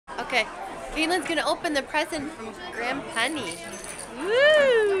Okay, Katelyn's gonna open the present from Grandpenny.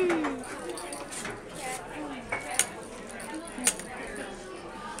 Woo!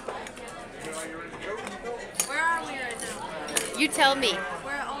 Where are we right now? You tell me.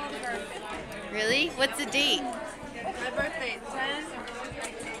 We're at all of our... Really? What's the date? My birthday,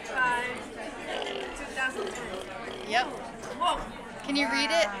 10/5/2010. Yep. Whoa! Can you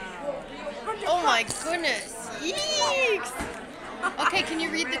read it? Oh my goodness. Yeeks! Okay, can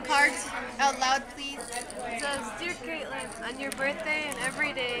you read the cards out loud, please? It says, Dear Katelyn, on your birthday and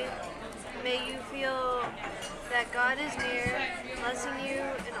every day, may you feel that God is near, blessing you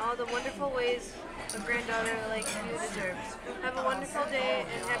in all the wonderful ways a granddaughter like you deserves. Have a wonderful day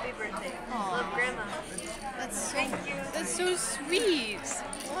and happy birthday. Aww. Love, Grandma. Thank you. That's so sweet.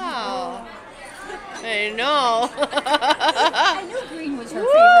 Wow. I know. I knew green was her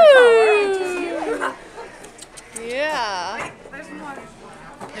favorite color. Yeah. Wait, there's more.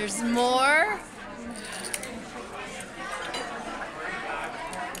 There's more?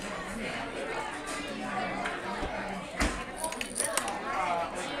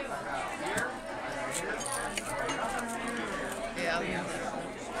 Yeah.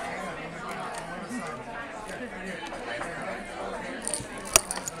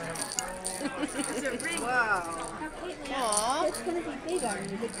 Wow. Aww. It's going to be big on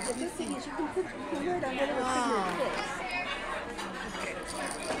you. The good thing is you can put it on whatever figure it is.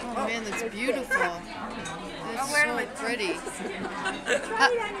 Oh man, that's beautiful. That's so pretty. Try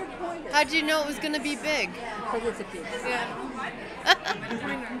it on your pointer. How'd you know it was going to be big? Because it's a big one. Yeah.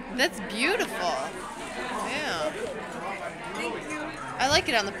 That's beautiful. Yeah. Thank you. I like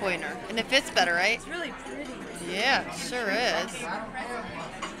it on the pointer. And it fits better, right? It's really pretty. Yeah, it sure is.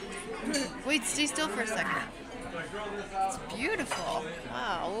 Wait, stay still for a second. It's beautiful.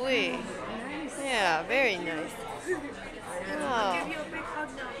 Wow, wait. Yeah, very nice. I'll give Wow. you a big hug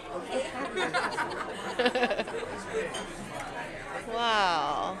now.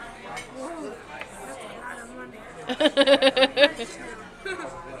 Wow. That's a lot of money.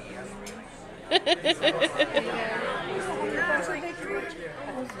 That's like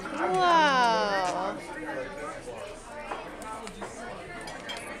Wow.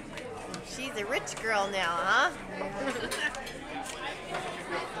 She's a rich girl now, huh?